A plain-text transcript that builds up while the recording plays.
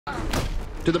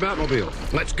To the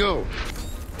Batmobile. Let's go.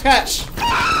 Catch!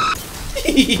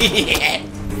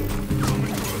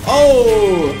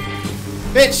 Oh!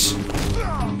 Bitch!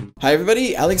 Hi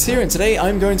everybody, Alex here, and today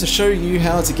I'm going to show you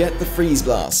how to get the Freeze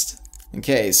Blast.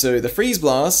 Okay, so the Freeze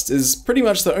Blast is pretty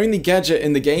much the only gadget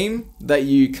in the game that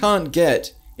you can't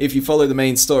get if you follow the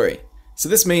main story. So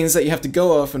this means that you have to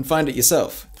go off and find it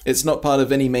yourself. It's not part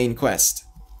of any main quest.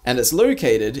 And it's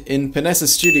located in Panessa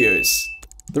Studios.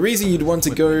 The reason you'd want to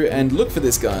go and look for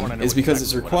this gun is because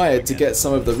it's required to get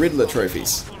some of the Riddler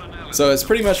trophies. So it's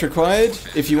pretty much required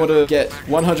if you want to get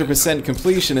 100%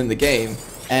 completion in the game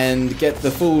and get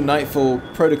the full Nightfall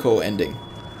Protocol ending.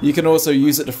 You can also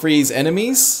use it to freeze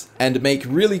enemies and make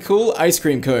really cool ice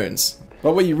cream cones.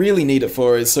 But what you really need it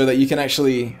for is so that you can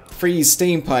actually freeze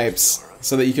steam pipes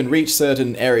so that you can reach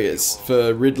certain areas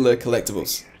for Riddler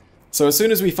collectibles. So as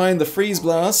soon as we find the Freeze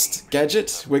Blast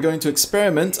gadget, we're going to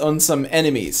experiment on some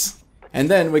enemies. And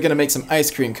then we're going to make some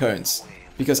ice cream cones.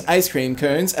 Because ice cream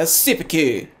cones are super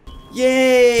cool.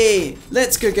 Yay!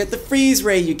 Let's go get the freeze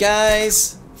ray, you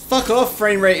guys! Fuck off,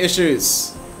 frame rate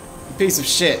issues! You piece of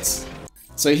shit.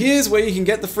 So here's where you can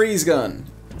get the freeze gun.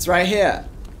 It's right here.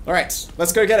 Alright,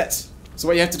 let's go get it. So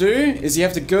what you have to do is you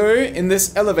have to go in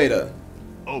this elevator.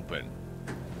 Open.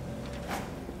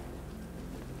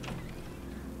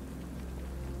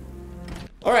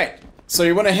 Alright, so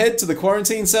you want to head to the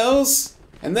quarantine cells,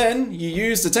 and then you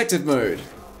use detective mode.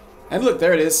 And look,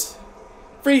 there it is.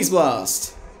 Freeze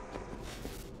Blast!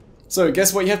 So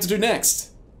guess what you have to do next?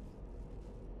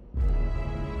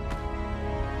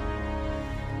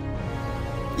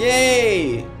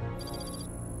 Yay!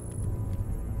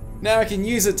 Now I can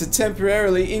use it to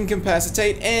temporarily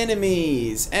incapacitate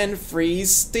enemies and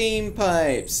freeze steam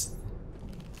pipes.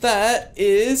 That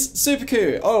is super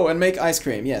cool. Oh, and make ice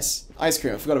cream, yes. Ice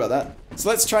cream, I forgot about that. So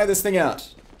let's try this thing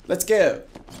out. Let's go.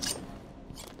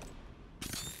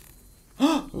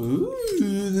 Ooh.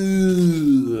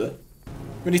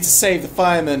 We need to save the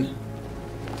firemen.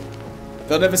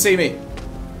 They'll never see me.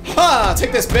 Ha!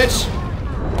 Take this, bitch!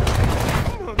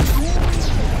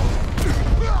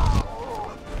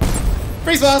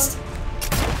 Freeze Blast!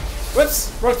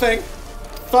 Whoops, wrong thing.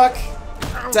 Fuck.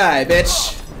 Die,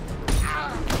 bitch.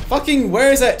 Fucking,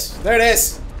 where is it? There it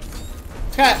is.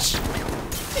 Catch.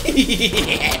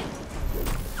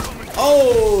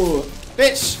 Oh,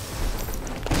 bitch.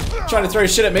 Trying to throw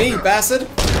shit at me, you bastard.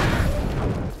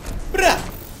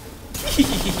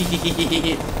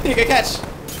 Here you go, catch.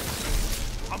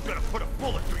 I'm gonna put a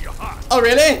bullet through your heart. Oh,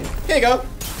 really? Here you go.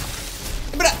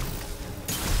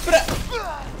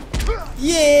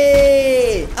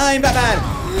 Yay! I'm Batman!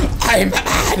 I'm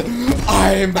Batman!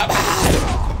 I'm Batman!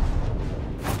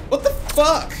 What the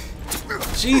fuck?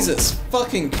 Jesus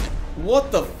fucking...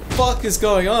 What the fuck is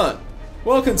going on?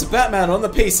 Welcome to Batman on the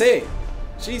PC.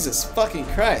 Jesus fucking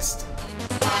Christ.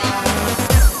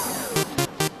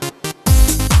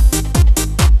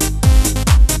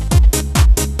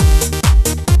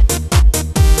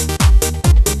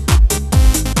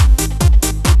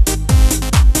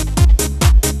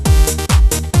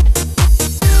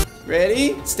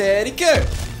 Ready, steady, go!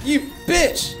 You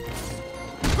bitch!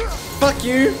 Fuck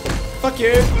you! Fuck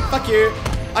you! Fuck you!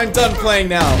 I'm done playing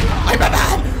now! I'm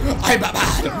Batman! I'm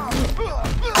Batman!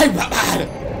 I'm Batman!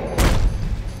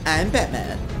 I'm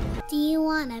Batman. Do you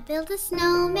wanna build a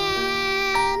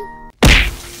snowman?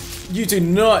 You do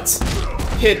not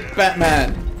hit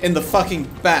Batman in the fucking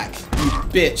back, you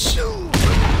bitch.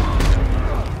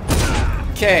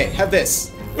 Okay, have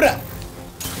this.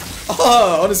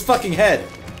 Oh, on his fucking head.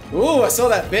 Ooh, I saw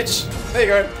that, bitch. There you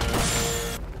go.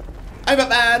 I'm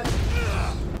Batman!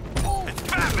 It's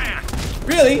Batman!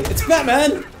 Really? It's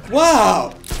Batman?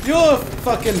 Wow! You're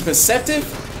fucking perceptive.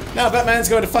 Now Batman's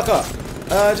going to fuck off.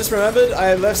 Just remembered,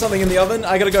 I left something in the oven.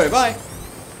 I gotta go. Bye!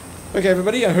 Okay,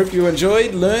 everybody, I hope you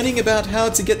enjoyed learning about how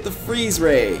to get the freeze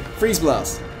ray. Freeze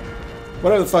blast.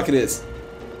 Whatever the fuck it is.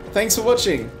 Thanks for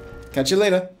watching. Catch you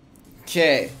later.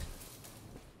 Okay.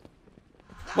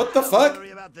 What the fuck?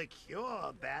 The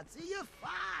cure, Batsy, you're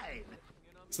fine.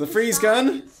 So the freeze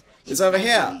gun is over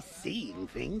here. Seeing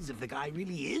things if the guy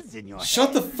really is in your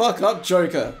Shut the fuck up,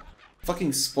 Joker.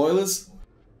 Fucking spoilers.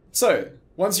 So,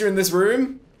 once you're in this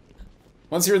room,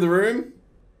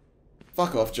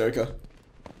 fuck off, Joker.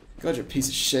 God, you're a piece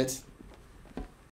of shit.